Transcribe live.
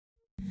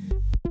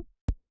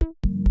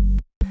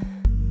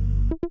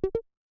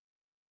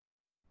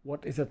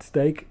What is at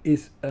stake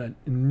is a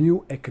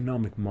new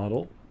economic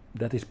model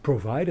that is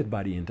provided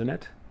by the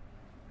internet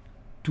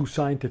to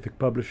scientific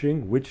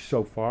publishing, which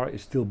so far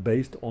is still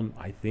based on,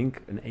 I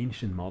think, an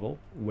ancient model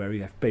where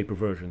you have paper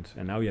versions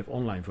and now you have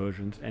online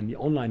versions, and the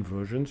online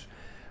versions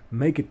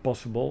make it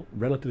possible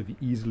relatively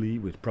easily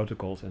with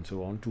protocols and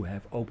so on to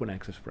have open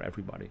access for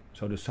everybody.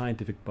 So the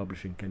scientific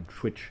publishing can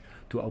switch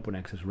to open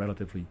access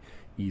relatively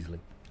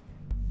easily.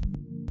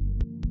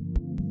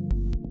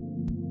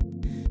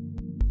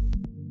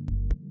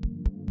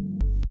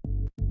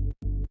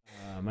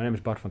 My name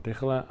is Bart van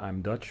Tiggelen.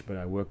 I'm Dutch, but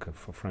I work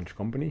for a French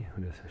company,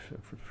 the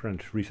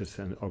French research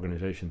and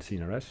organization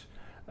CNRS.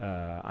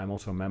 I'm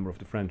also a member of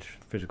the French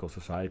Physical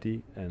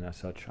Society, and as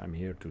such I'm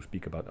here to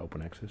speak about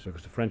open access,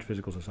 because the French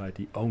Physical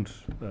Society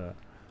owns,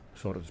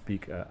 so to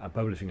speak, a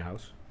publishing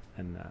house,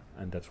 and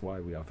that's why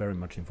we are very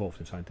much involved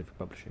in scientific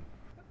publishing.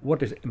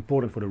 What is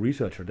important for the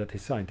researcher, that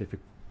his scientific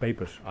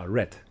papers are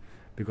read,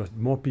 because the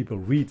more people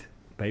read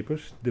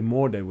papers, the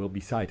more they will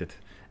be cited.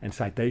 And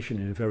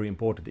citation is a very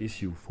important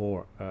issue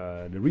for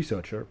the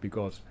researcher,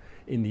 because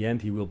in the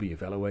end he will be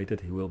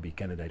evaluated, he will be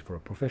candidate for a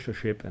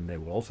professorship, and they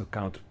will also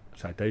count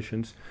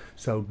citations.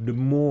 So the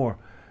more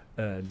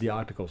the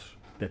articles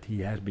that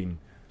he has been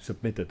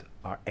submitted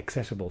are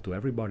accessible to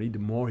everybody, the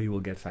more he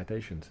will get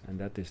citations. And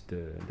that's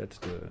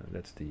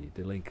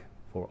the link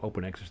for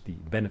open access, the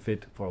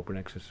benefit for open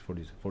access for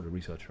the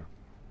researcher.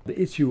 The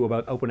issue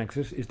about open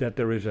access is that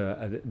there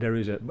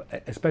is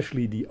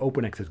especially the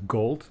open access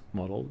gold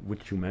model,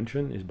 which you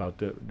mentioned, is about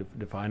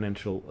the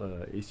financial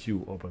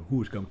issue of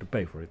who is going to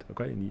pay for it.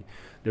 Okay, and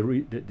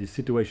the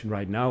situation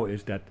right now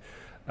is that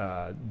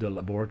the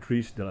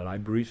laboratories, the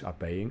libraries are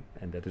paying,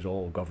 and that is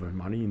all government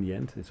money in the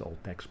end. It's all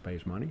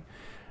taxpayers' money.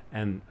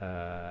 And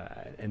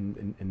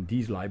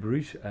these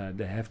libraries,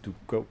 they have to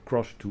go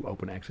cross to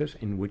open access,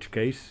 in which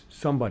case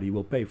somebody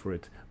will pay for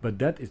it. But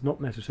that is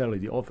not necessarily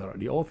the author.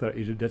 The author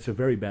that's a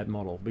very bad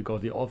model,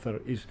 because the author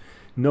is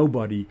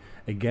nobody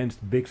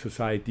against big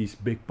societies,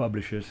 big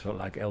publishers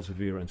like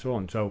Elsevier and so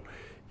on. So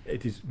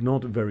it is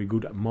not a very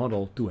good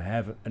model to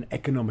have an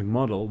economic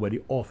model where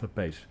the author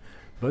pays.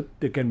 But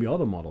there can be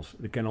other models.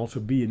 There can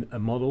also be a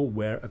model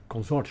where a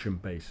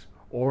consortium pays,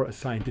 or a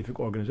scientific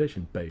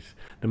organization pays.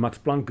 The Max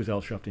Planck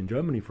Gesellschaft in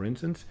Germany, for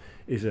instance,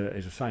 is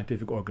a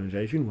scientific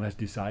organization who has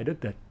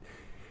decided that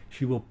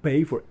she will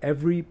pay for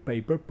every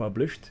paper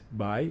published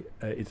by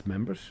its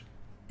members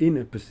in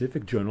a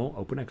specific journal,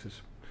 open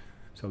access.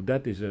 So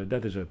that is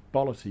a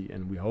policy,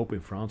 and we hope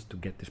in France to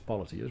get this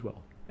policy as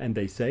well. And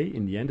they say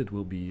in the end it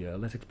will be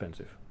less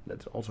expensive.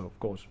 That's also, of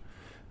course,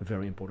 a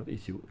very important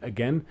issue.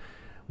 Again,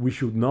 we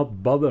should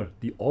not bother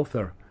the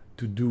author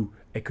to do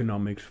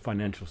economics,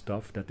 financial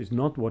stuff. That is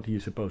not what he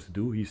is supposed to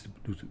do. He's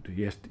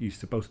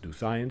supposed to do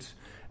science,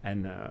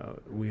 and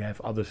we have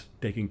others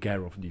taking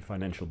care of the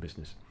financial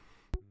business.